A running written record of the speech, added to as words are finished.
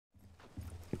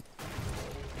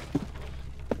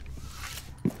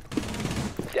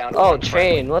down to Oh, one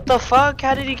Train, what the fuck?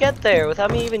 How did he get there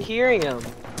without me even hearing him?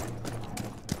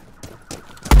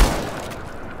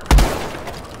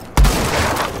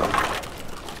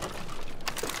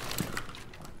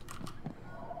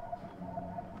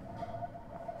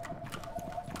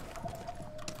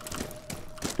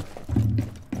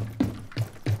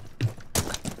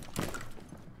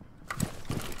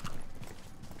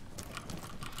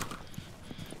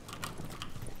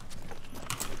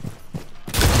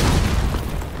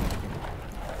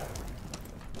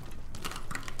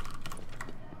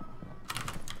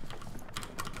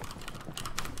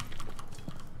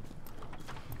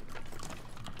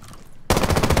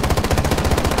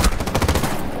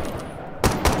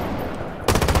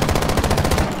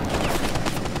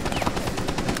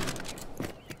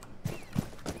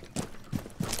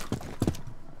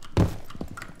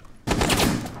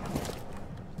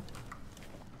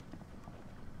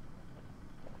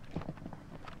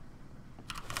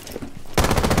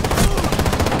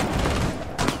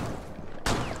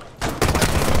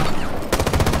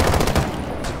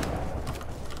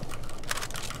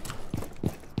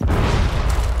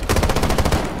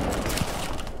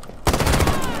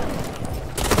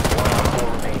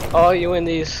 Oh, you win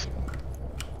these.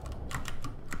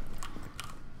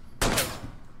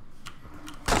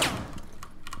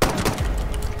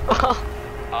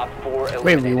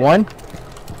 Wait, we won?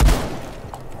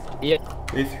 Yeah.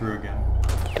 They threw again.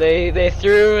 They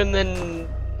threw and then.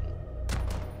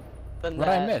 What'd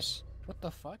I miss? What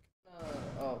the fuck?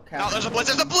 Oh, no, there's a blitz!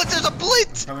 There's a blitz! There's a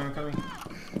blitz! I'm coming.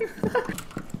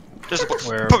 There's a blitz.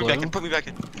 Where, Put me back in. Put me back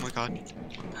in. Oh my god.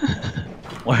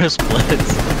 Where's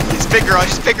Blitz? He's big garage.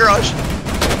 He's big garage.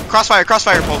 Crossfire.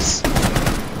 Crossfire pulse.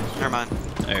 Never mind.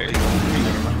 There.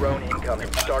 Drone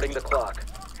incoming. Starting the clock.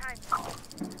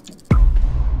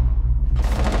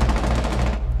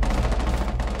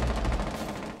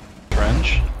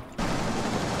 French.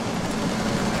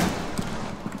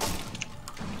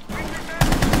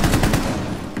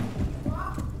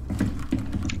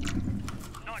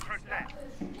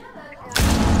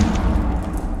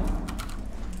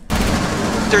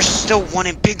 There's still one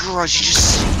in big garage. He's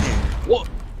just sitting there. What?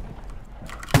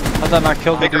 How'd that not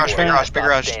kill Big the garage. Big garage. Big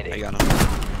garage. I got him.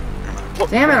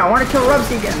 damn it! I want to kill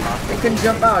Rubsy again. They couldn't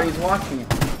jump out. He's watching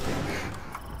it.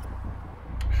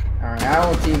 All right, I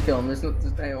won't team kill him.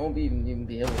 I won't even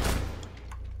be able to.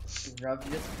 Rubsy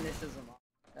just finishes him off.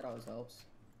 That always helps.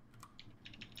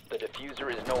 The diffuser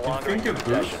is no longer in Think of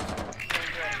possession.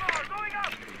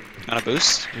 Got a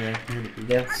boost? Yeah, you need a boost.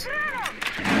 Yes.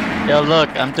 Yo, look,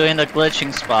 I'm doing the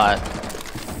glitching spot.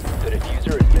 The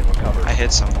diffuser has been recovered. I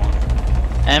hit someone.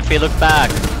 Amphi, look back.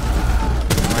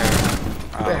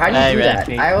 Where? Wait, how do you Hey, do that?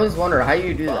 Ranky. I always wonder how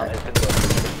you do Bomb that. has been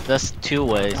located. There's two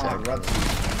ways. Oh, Rubsy.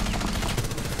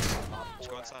 Let's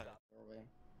go inside.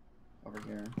 Over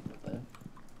here.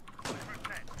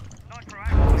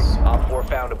 Op 4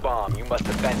 found a bomb. You must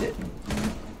defend it.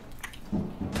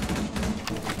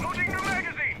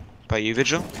 By you,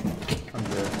 Vigil? I'm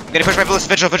good. I'm getting pushed by Blitz.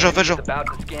 Vigil. It's about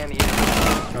to scan the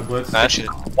area. No blitz. Shit.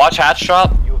 Watch hatch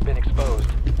drop. You have been exposed.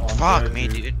 Oh, I'm Fuck dead, me,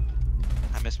 dude.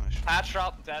 I missed my shot. Hatch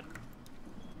drop, dead.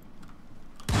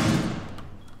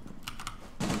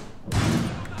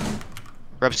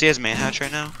 Rubsy has main hatch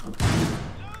right now.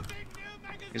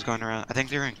 He's going around. I think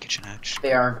they're in kitchen hatch.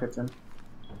 They are in kitchen.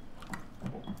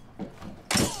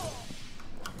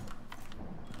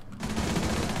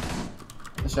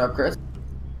 Good job, Chris.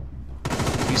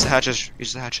 Use the hatches.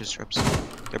 Use the hatches, Rubsy.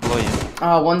 They're below you.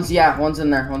 Oh, one's in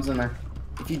there. One's in there.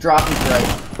 If you drop, he's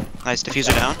right. Nice.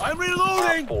 Diffuser down. I'm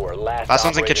reloading. Op 4, last one's in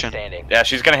operator kitchen. standing. Yeah,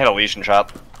 she's gonna hit a Legion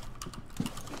trap.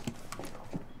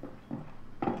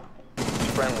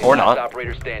 Friendly, Or last not.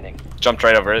 operator standing. Jumped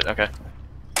right over it. Okay.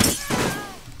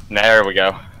 There we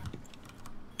go.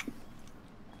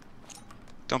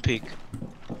 Don't peek.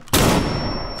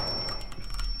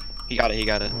 He got it. He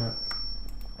got it. Yeah.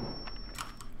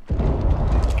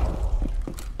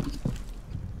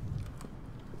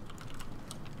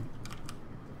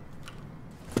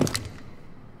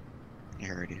 He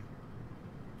heard you.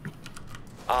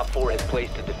 Op 4 has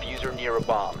placed a diffuser near a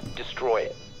bomb. Destroy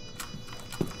it.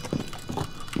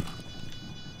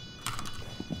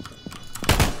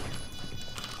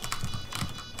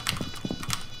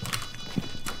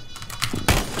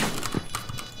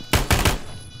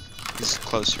 He's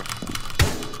closer.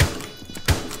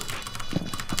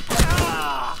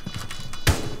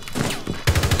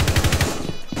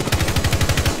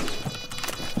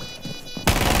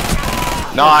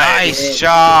 Nice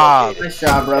job! Nice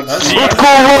job, bro.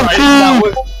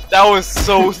 That was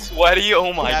so sweaty.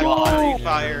 Oh my That god. friendly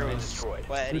fire was Destroyed.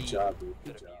 sweaty. Good job, dude.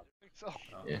 Good job.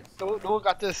 No one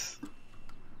got this.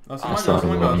 Oh, Op someone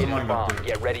 4 got located a someone bomb. got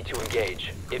Get ready to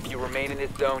engage. If you remain in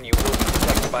this zone, you will be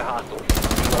detected by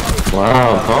hostiles.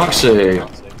 Wow, toxic.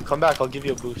 Come back, I'll give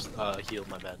you a boost, heal,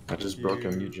 my bad. I just broke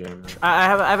a new gym. I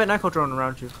have an echo drone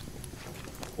around you.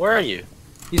 Where are you?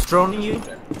 He's droning you.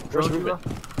 Where's Droning you.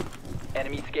 Ruben?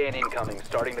 Enemy scan incoming.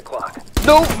 Starting the clock.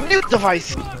 No, mute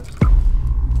device!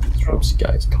 Disrupts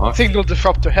guys, cock. Signal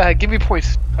disruptor. Hey, give me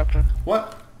points.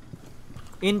 What?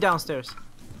 In downstairs.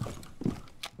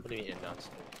 What do you mean in downstairs?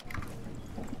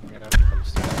 You're gonna have to come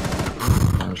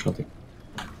upstairs. I'm shouting.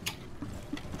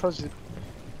 Told you.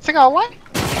 Signal what?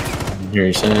 Here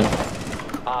you say it.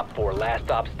 Op 4, last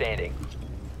stop standing.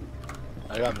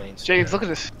 I got main. James, look at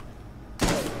this.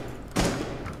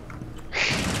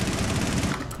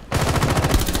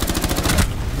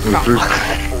 Op 4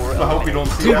 I hope we don't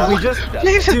see Dude, that. we just.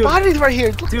 James, his Dude. body's right here.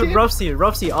 Look Dude, at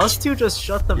Rufsy, us two just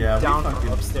shut them Yeah, we down fucking- from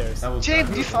upstairs. That was James,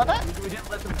 bad. you saw that? We didn't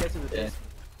let them get to the basement.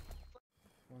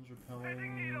 One's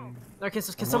repelling. Okay,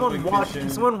 so can One someone big watch? kitchen. Can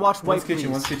someone watch One's White, kitchen,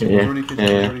 please? one's kitchen, Yeah, one's already kitchen,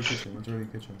 yeah. one's already kitchen, one's already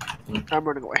kitchen. I'm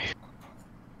running away.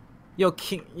 Yo,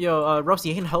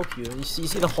 Rufsy, I can help you. You see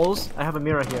the holes? I have a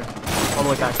mirror here, all the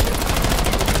way back here.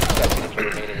 seconds to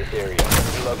remain in this area.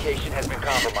 Your location has been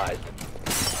compromised. I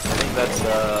think that's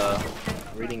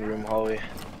reading room hallway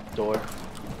door.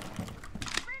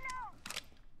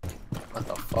 What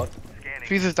the fuck?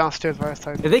 Freezer's downstairs right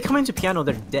outside. If they come into piano,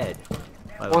 they're dead.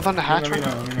 One's on the hatch Let me right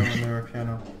know, now. let me know when they're at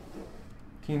piano.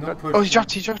 King, don't push. Oh, he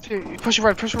dropped here. Push it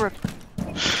red, push it red.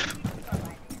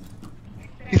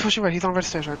 He's pushing red, he's on red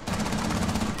stairs right.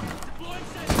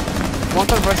 One's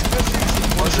on red stairs.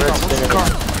 One's cigar.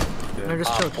 No,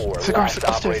 just Op chill. 4, Cigar last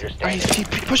upstairs. operator Alright,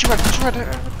 standing. he push it red, push it red.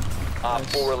 Op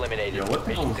 4 eliminated. Yo, what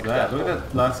the hell Mission was that? successful. Look at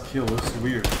that last kill, it looks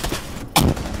weird.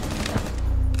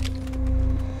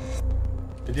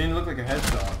 It didn't look like a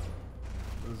headshot. It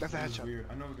was, That's a it was headshot. weird.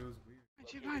 I know it was weird.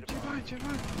 James.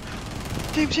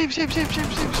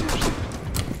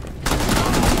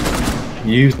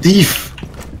 You thief!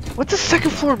 What does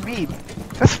second floor mean?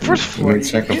 That's first floor. Wait,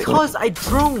 second floor. Because I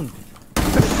droned.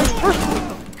 That's first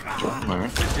floor.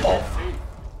 Alright. I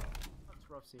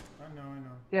know.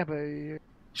 Yeah, but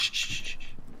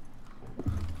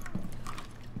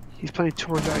he's playing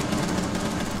too much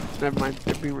IQ. Never mind,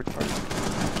 they're being retarded.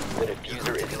 The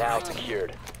diffuser is now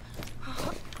secured.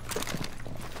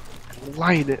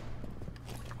 Lying it.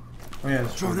 Oh yeah,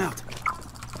 it's drawn out.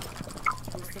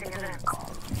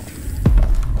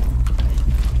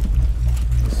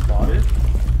 Spotted?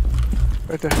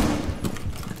 Right there.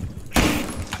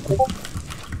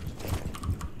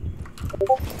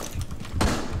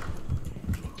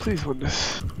 Please win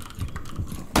this.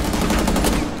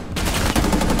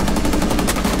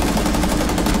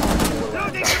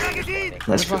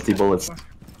 That's 50 bullets.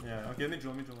 Yeah, okay, let me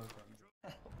drill.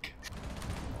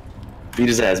 Beat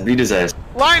his ass, beat his ass.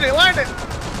 Line it!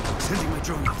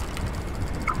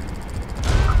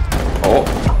 Oh.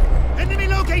 Enemy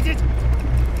located.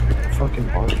 Fucking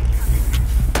hard.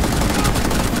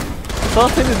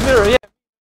 Someone's in his mirror. Yeah.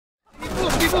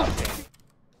 People!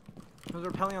 They're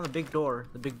repelling on the big door.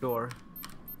 The big door.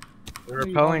 They're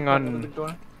repelling on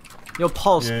Yo,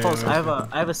 Pulse. Yeah, I have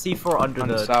a C4 under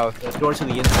the south. door to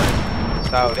the inside.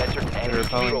 South. You've entered enemy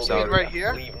repelling controlled south. area. Right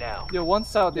here? Leave now. Yo, one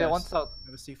south. Yeah, one south. I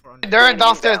have a C4 under. They're in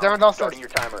downstairs, they're in downstairs. Starting your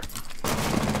timer.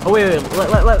 Oh wait.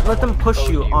 Let them push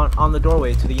you on the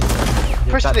doorway to the inside. Yeah,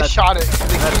 Push that- they that- shot it.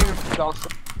 They came from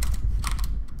downstairs.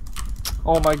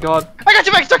 Oh my god. I got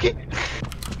you back, Ducky!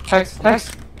 Hex.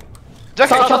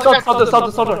 Ducky, I killed the guy.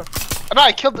 South door. No,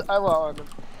 I killed the. Well,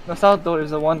 The south door is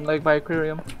the one like by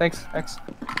aquarium. Thanks.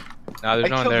 No, there's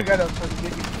no one there. the guy that was trying to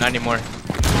get you. Not anymore.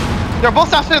 They're both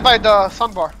downstairs by the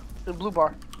sun bar. The blue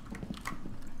bar.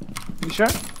 You sure?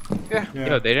 Yeah.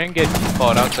 Yo, they didn't get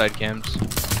default outside cams.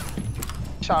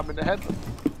 Shot him in the head.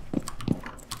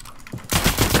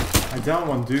 I downed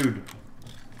one dude.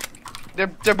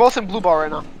 They're both in blue bar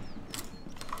right now.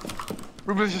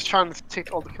 Ruben's just trying to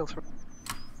take all the kills from.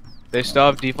 They still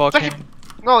have default Ducky. cam?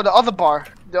 No, the other bar.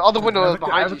 The other window is I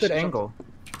behind have you. a good She's angle.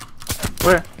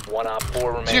 One op 4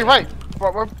 remaining. To your right.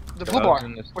 Where the blue I bar. was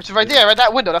in this- Which is right there, right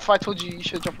that window. That's why I told you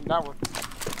should jump from that one.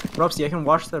 Robsy, I can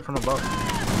watch that from above.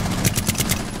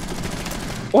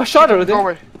 What shot her?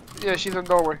 Doorway. Yeah, she's in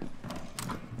doorway.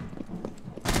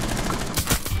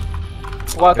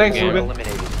 Wow, thanks, Yeah. Ruben.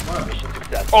 Eliminated. Mission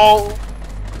successful. Oh!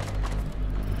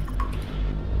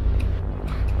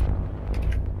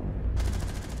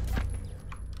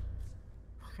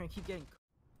 I keep getting.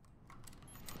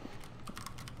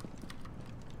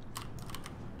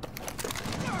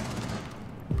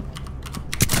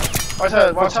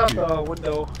 Watch out the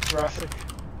window graphic.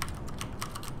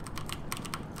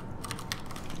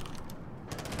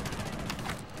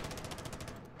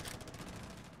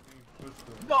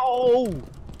 No!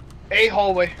 A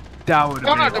hallway. That would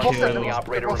No, have no, been they're both a there. Friendly kill.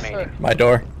 operator both remaining. My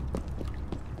door.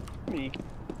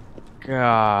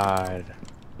 God.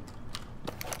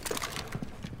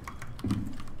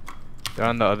 They're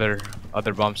on the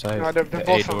other bomb site. No, they're the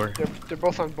both A door. on, they're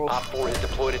both on both. Op 4 has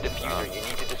deployed a diffuser. You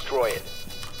need to destroy it.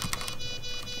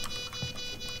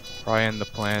 Probably in the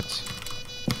plants.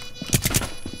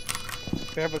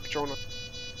 They have a drone.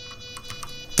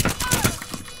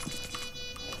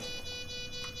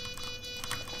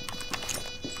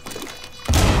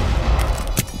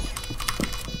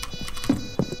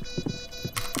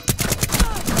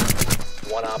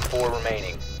 One Op 4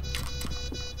 remaining.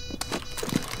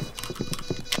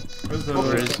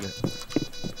 Where is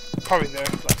it? Probably there.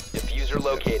 But Diffuser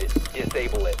located.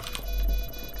 Disable it.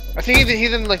 I think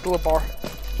he's in like the little bar.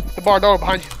 The bar door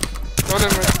behind you. No,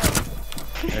 never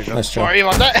mind. There you go. Nice job. Sorry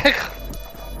about that.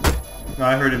 No,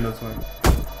 I heard him this way.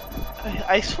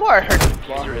 I swear I heard him.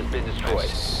 Diffuser has been destroyed.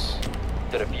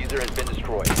 The diffuser has been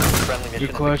destroyed. Friendly mission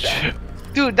Good clutch. success.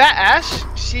 Dude, that Ash,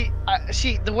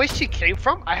 she, the way she came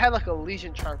from, I had like a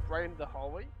lesion trap right in the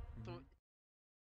hallway.